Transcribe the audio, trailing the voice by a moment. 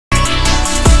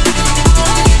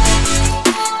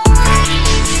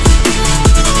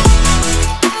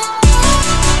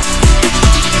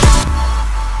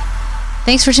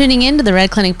Thanks for tuning in to the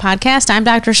Red Clinic Podcast. I'm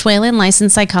Dr. Schwalen,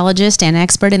 licensed psychologist and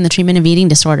expert in the treatment of eating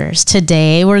disorders.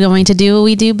 Today, we're going to do what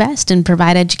we do best and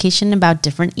provide education about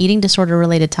different eating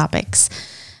disorder-related topics.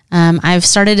 I've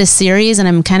started a series and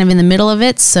I'm kind of in the middle of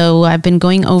it, so I've been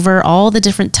going over all the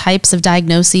different types of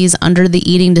diagnoses under the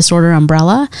eating disorder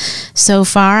umbrella. So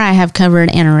far, I have covered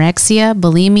anorexia,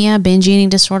 bulimia, binge eating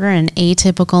disorder, and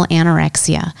atypical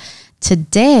anorexia.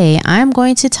 Today, I'm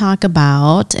going to talk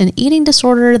about an eating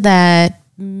disorder that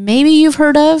maybe you've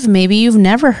heard of, maybe you've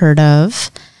never heard of,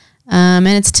 and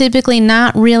it's typically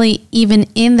not really even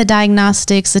in the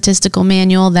diagnostic statistical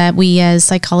manual that we as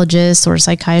psychologists or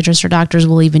psychiatrists or doctors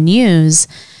will even use,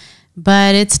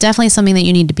 but it's definitely something that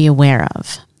you need to be aware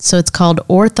of. So it's called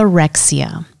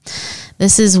orthorexia.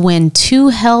 This is when too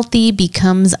healthy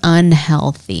becomes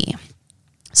unhealthy.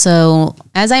 So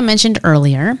as I mentioned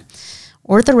earlier,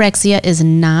 orthorexia is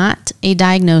not a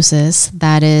diagnosis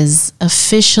that is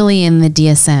officially in the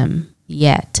DSM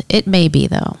yet. It may be,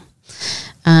 though.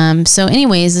 So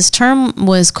anyways, this term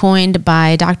was coined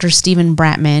by Dr. Stephen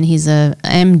Bratman. He's a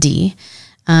MD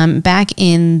back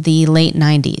in the late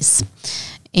 90s.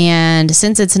 And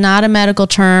since it's not a medical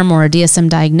term or a DSM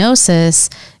diagnosis,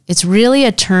 it's really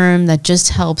a term that just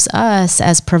helps us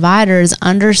as providers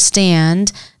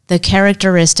understand the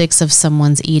characteristics of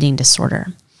someone's eating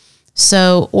disorder.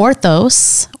 So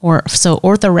orthorexia,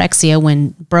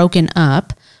 when broken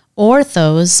up,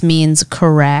 orthos means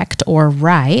correct or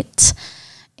right,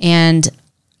 and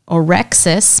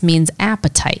orexis means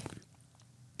appetite.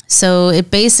 So it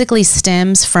basically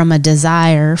stems from a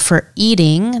desire for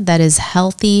eating that is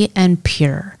healthy and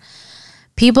pure.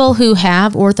 People who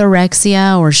have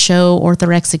orthorexia or show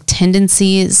orthorexic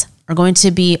tendencies are going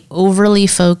to be overly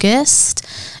focused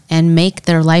and make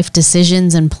their life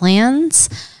decisions and plans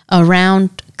around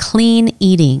clean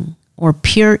eating or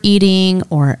pure eating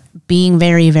or being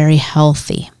very, very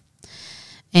healthy.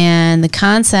 And the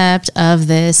concept of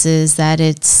this is that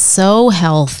it's so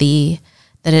healthy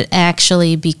that it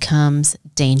actually becomes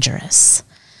dangerous.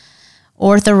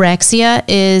 Orthorexia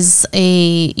is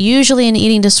usually an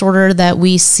eating disorder that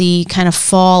we see kind of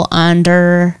fall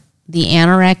under the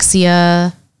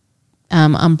anorexia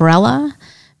umbrella,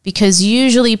 because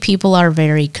usually people are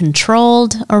very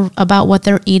controlled about what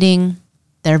they're eating.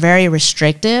 They're very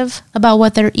restrictive about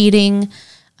what they're eating.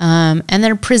 And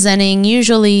they're presenting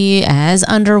usually as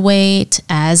underweight,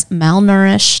 as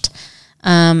malnourished,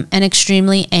 and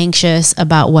extremely anxious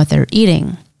about what they're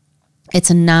eating. It's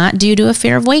not due to a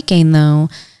fear of weight gain, though.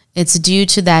 It's due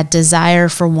to that desire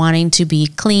for wanting to be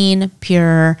clean,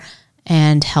 pure,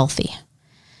 and healthy.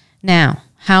 Now,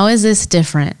 how is this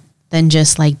different than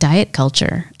just like diet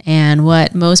culture and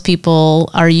what most people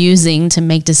are using to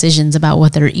make decisions about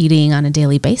what they're eating on a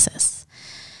daily basis?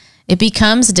 It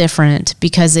becomes different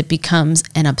because it becomes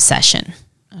an obsession,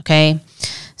 okay?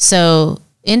 So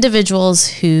individuals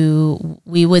who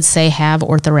we would say have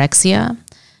orthorexia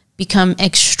become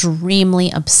extremely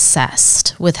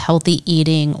obsessed with healthy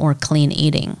eating or clean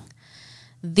eating.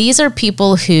 These are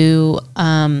people who,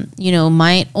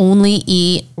 might only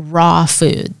eat raw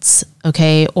foods,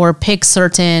 okay, or pick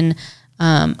certain,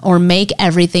 or make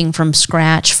everything from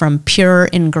scratch from pure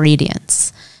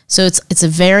ingredients. So it's a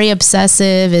very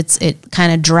obsessive. It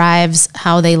kind of drives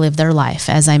how they live their life,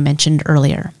 as I mentioned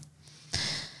earlier.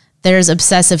 There's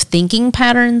obsessive thinking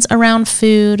patterns around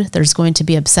food. There's going to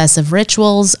be obsessive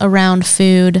rituals around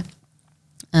food,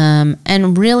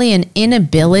 and really an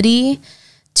inability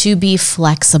to be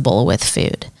flexible with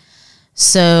food.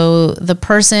 So the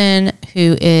person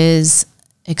who is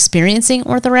experiencing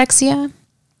orthorexia,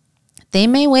 they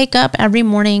may wake up every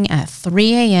morning at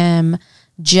 3 a.m.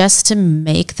 just to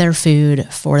make their food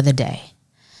for the day.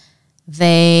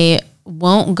 They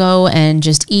won't go and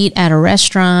just eat at a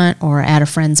restaurant or at a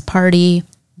friend's party.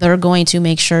 They're going to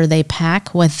make sure they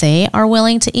pack what they are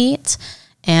willing to eat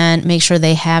and make sure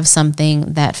they have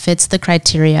something that fits the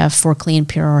criteria for clean,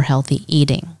 pure, or healthy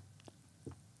eating.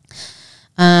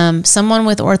 Someone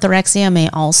with orthorexia may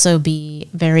also be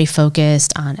very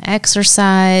focused on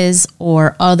exercise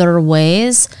or other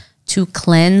ways to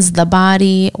cleanse the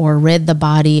body or rid the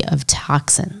body of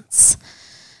toxins.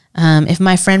 If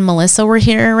my friend Melissa were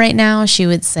here right now, she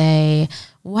would say,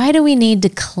 why do we need to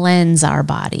cleanse our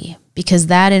body? Because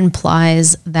that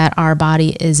implies that our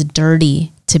body is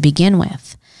dirty to begin with.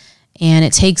 And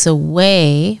it takes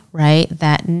away, right,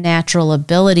 that natural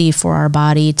ability for our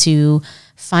body to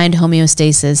find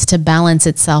homeostasis, to balance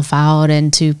itself out,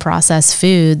 and to process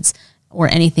foods or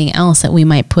anything else that we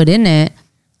might put in it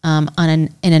in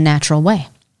a natural way.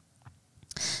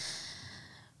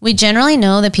 We generally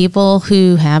know that people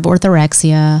who have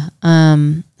orthorexia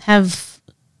have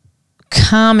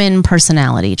common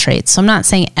personality traits. So I'm not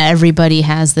saying everybody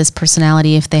has this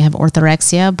personality if they have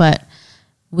orthorexia, but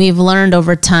we've learned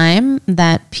over time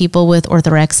that people with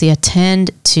orthorexia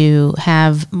tend to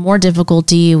have more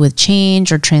difficulty with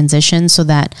change or transition, so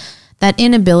that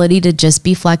inability to just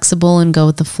be flexible and go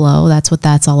with the flow, that's what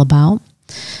that's all about.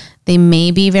 They may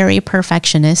be very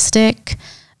perfectionistic,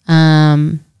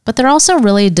 but they're also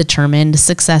really determined,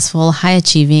 successful, high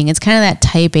achieving. It's kind of that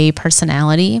type A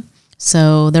personality.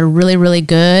 So they're really, really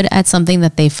good at something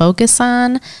that they focus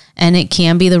on, and it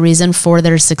can be the reason for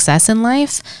their success in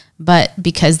life. But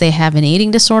because they have an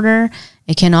eating disorder,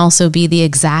 it can also be the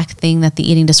exact thing that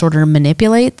the eating disorder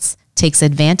manipulates, takes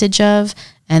advantage of,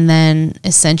 and then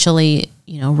essentially,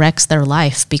 wrecks their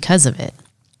life because of it.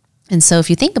 And so if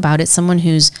you think about it, someone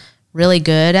who's really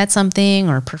good at something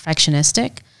or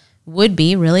perfectionistic would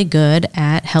be really good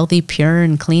at healthy, pure,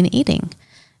 and clean eating.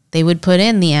 They would put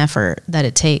in the effort that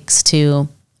it takes to,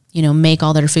 make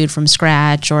all their food from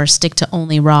scratch or stick to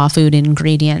only raw food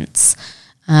ingredients.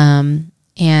 And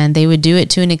they would do it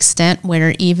to an extent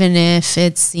where even if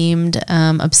it seemed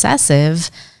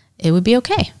obsessive, it would be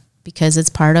okay because it's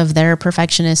part of their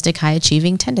perfectionistic,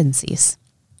 high-achieving tendencies.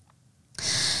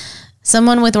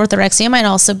 Someone with orthorexia might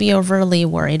also be overly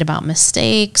worried about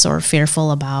mistakes or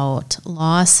fearful about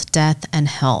loss, death, and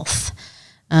health.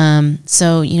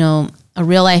 A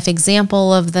real life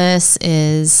example of this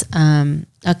is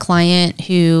a client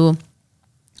who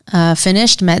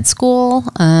finished med school,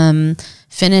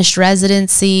 finished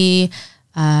residency,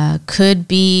 could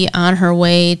be on her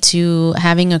way to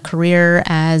having a career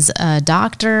as a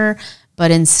doctor, but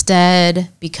instead,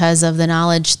 because of the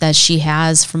knowledge that she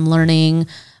has from learning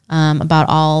about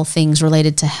all things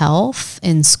related to health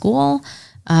in school,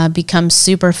 becomes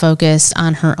super focused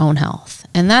on her own health.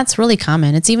 And that's really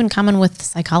common. It's even common with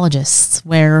psychologists,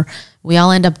 where we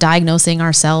all end up diagnosing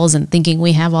ourselves and thinking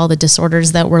we have all the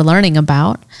disorders that we're learning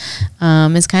about.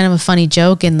 It's kind of a funny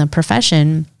joke in the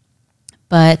profession,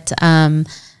 but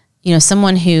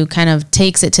someone who kind of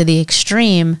takes it to the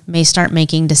extreme may start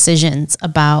making decisions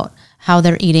about how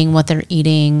they're eating, what they're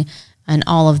eating, and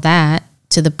all of that,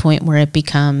 to the point where it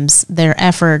becomes their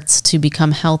efforts to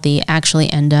become healthy actually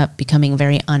end up becoming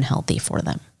very unhealthy for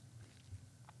them.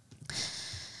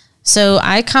 So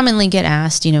I commonly get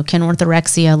asked, can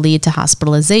orthorexia lead to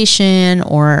hospitalization,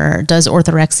 or does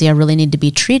orthorexia really need to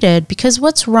be treated? Because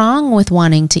what's wrong with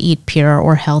wanting to eat pure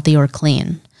or healthy or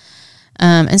clean?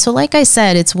 And so like I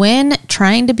said, it's when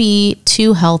trying to be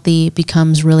too healthy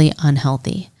becomes really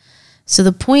unhealthy. So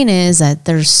the point is that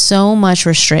there's so much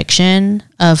restriction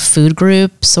of food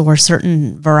groups or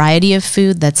certain variety of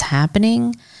food that's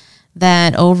happening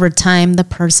that over time the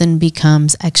person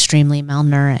becomes extremely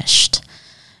malnourished.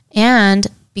 And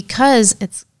because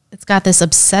it's got this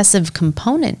obsessive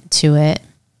component to it,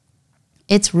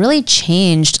 it's really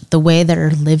changed the way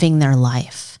they're living their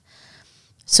life.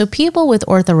 So people with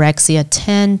orthorexia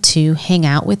tend to hang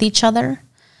out with each other.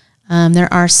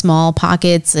 There are small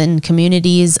pockets and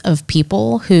communities of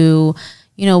people who,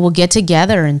 will get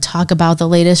together and talk about the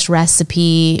latest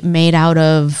recipe made out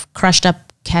of crushed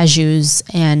up cashews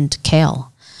and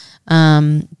kale.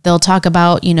 They'll talk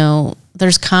about,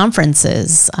 there's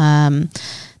conferences. There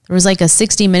was like a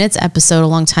 60 Minutes episode a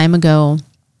long time ago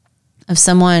of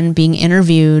someone being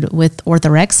interviewed with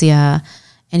orthorexia,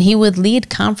 and he would lead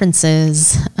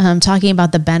conferences talking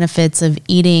about the benefits of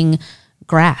eating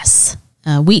grass.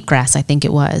 Wheatgrass, I think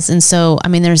it was. And so,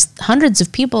 there's hundreds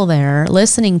of people there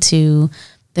listening to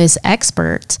this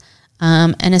expert.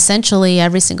 And essentially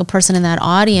every single person in that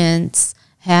audience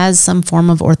has some form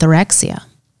of orthorexia.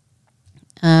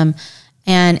 And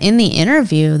in the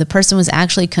interview, the person was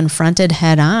actually confronted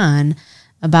head on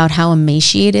about how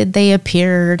emaciated they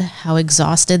appeared, how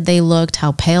exhausted they looked,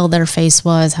 how pale their face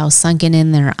was, how sunken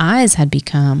in their eyes had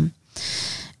become.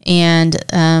 And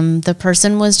the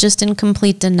person was just in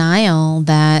complete denial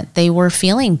that they were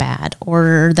feeling bad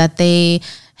or that they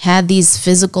had these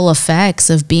physical effects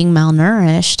of being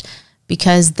malnourished,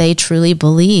 because they truly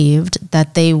believed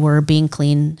that they were being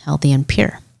clean, healthy, and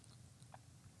pure.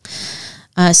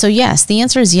 So yes, the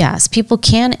answer is yes. People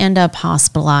can end up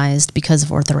hospitalized because of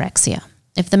orthorexia.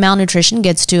 If the malnutrition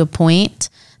gets to a point,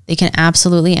 they can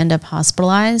absolutely end up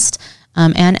hospitalized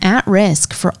and at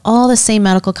risk for all the same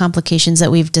medical complications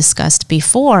that we've discussed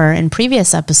before in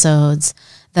previous episodes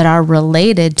that are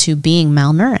related to being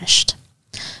malnourished.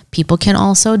 People can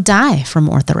also die from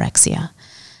orthorexia.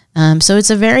 So it's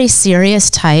a very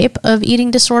serious type of eating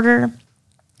disorder.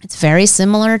 It's very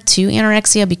similar to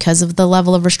anorexia because of the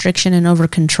level of restriction and over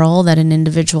control that an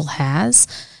individual has.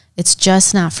 It's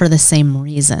just not for the same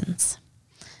reasons.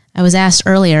 I was asked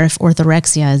earlier if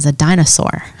orthorexia is a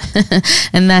dinosaur.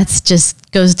 And that's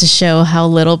just goes to show how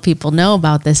little people know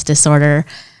about this disorder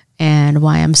and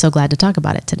why I'm so glad to talk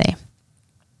about it today.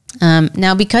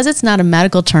 Now, because it's not a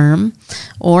medical term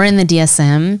or in the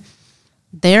DSM,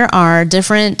 there are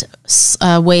different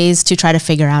ways to try to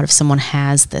figure out if someone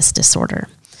has this disorder.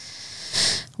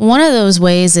 One of those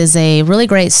ways is a really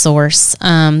great source.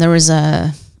 There was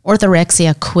a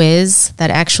orthorexia quiz that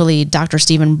actually Dr.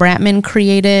 Stephen Bratman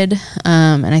created,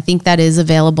 and I think that is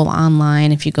available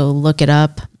online if you go look it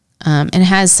up. And it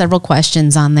has several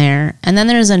questions on there. And then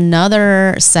there's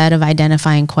another set of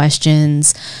identifying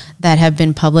questions that have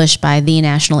been published by the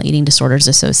National Eating Disorders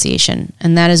Association.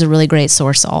 And that is a really great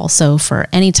source also for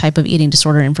any type of eating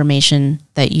disorder information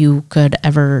that you could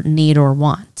ever need or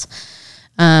want.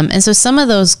 And so some of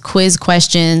those quiz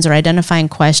questions or identifying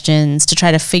questions to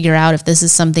try to figure out if this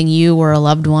is something you or a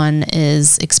loved one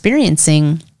is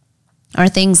experiencing are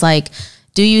things like,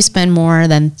 do you spend more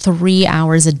than 3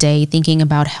 hours a day thinking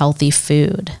about healthy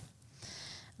food?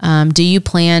 Do you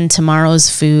plan tomorrow's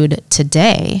food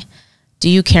today? Do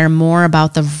you care more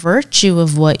about the virtue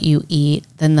of what you eat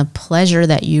than the pleasure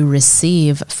that you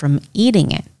receive from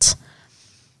eating it?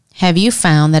 Have you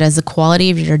found that as the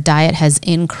quality of your diet has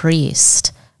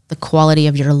increased, the quality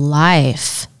of your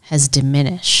life has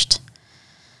diminished?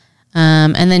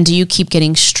 And then do you keep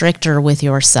getting stricter with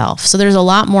yourself? So there's a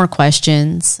lot more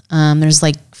questions. There's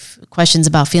like questions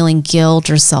about feeling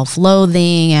guilt or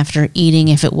self-loathing after eating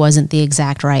if it wasn't the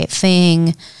exact right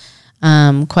thing.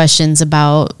 Questions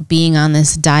about being on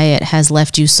this diet has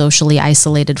left you socially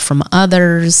isolated from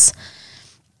others.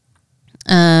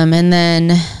 And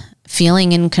then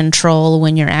feeling in control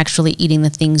when you're actually eating the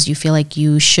things you feel like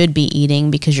you should be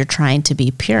eating because you're trying to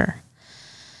be pure.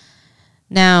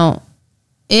 Now,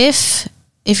 if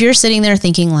you're sitting there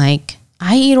thinking like,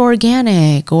 I eat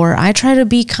organic or I try to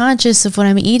be conscious of what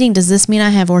I'm eating, does this mean I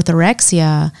have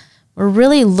orthorexia? We're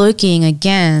really looking,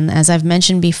 again, as I've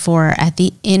mentioned before, at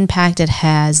the impact it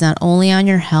has not only on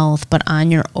your health, but on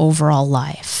your overall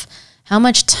life. How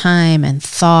much time and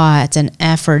thought and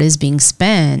effort is being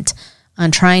spent on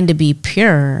trying to be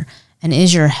pure, and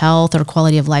is your health or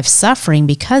quality of life suffering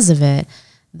because of it?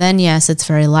 Then yes, it's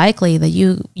very likely that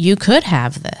you could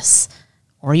have this,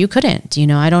 or you couldn't.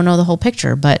 I don't know the whole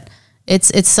picture, but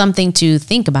it's something to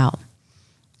think about.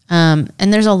 And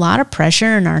there's a lot of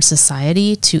pressure in our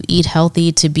society to eat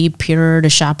healthy, to be pure, to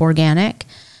shop organic.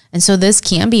 And so this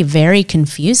can be very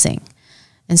confusing.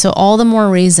 And so all the more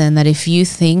reason that if you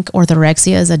think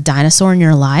orthorexia is a dinosaur in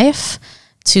your life,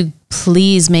 to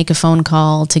please make a phone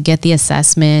call, to get the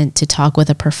assessment, to talk with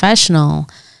a professional,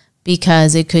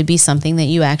 because it could be something that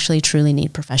you actually truly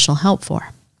need professional help for.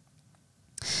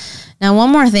 Now,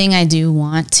 one more thing I do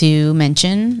want to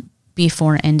mention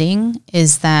before ending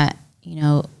is that,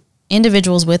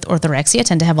 individuals with orthorexia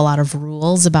tend to have a lot of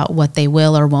rules about what they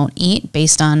will or won't eat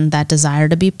based on that desire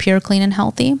to be pure, clean, and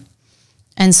healthy.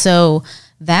 And so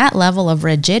that level of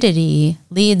rigidity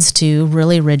leads to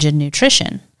really rigid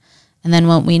nutrition. And then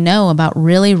what we know about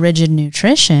really rigid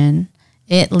nutrition,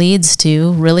 it leads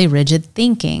to really rigid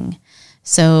thinking.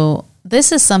 So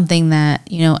this is something that,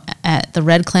 at the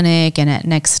Red Clinic and at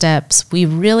Next Steps, we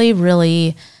really,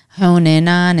 really hone in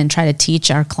on and try to teach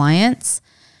our clients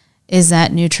is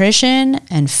that nutrition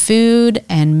and food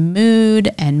and mood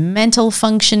and mental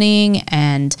functioning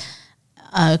and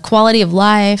quality of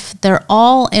life, they're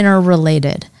all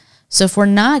interrelated. So if we're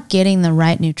not getting the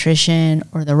right nutrition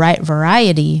or the right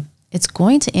variety, it's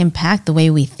going to impact the way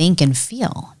we think and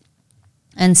feel.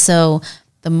 And so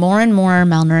the more and more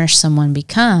malnourished someone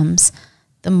becomes,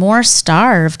 the more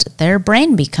starved their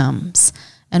brain becomes.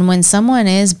 And when someone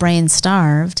is brain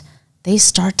starved, they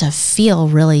start to feel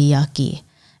really yucky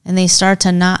and they start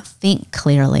to not think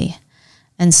clearly.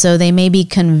 And so they may be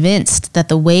convinced that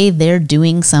the way they're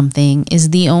doing something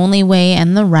is the only way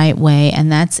and the right way,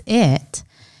 and that's it.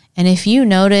 And if you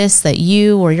notice that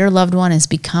you or your loved one has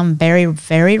become very,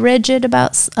 very rigid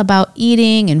about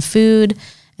eating and food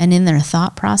and in their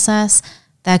thought process,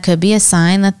 that could be a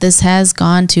sign that this has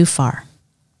gone too far.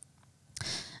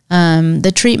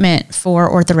 The treatment for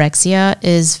orthorexia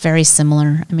is very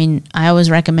similar. I always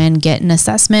recommend get an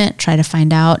assessment, try to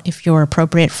find out if you're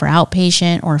appropriate for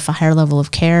outpatient or if a higher level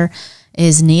of care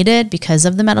is needed because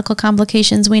of the medical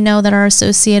complications we know that are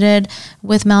associated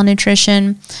with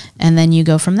malnutrition, and then you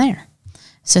go from there.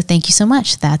 So thank you so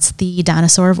much. That's the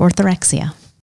dinosaur of orthorexia.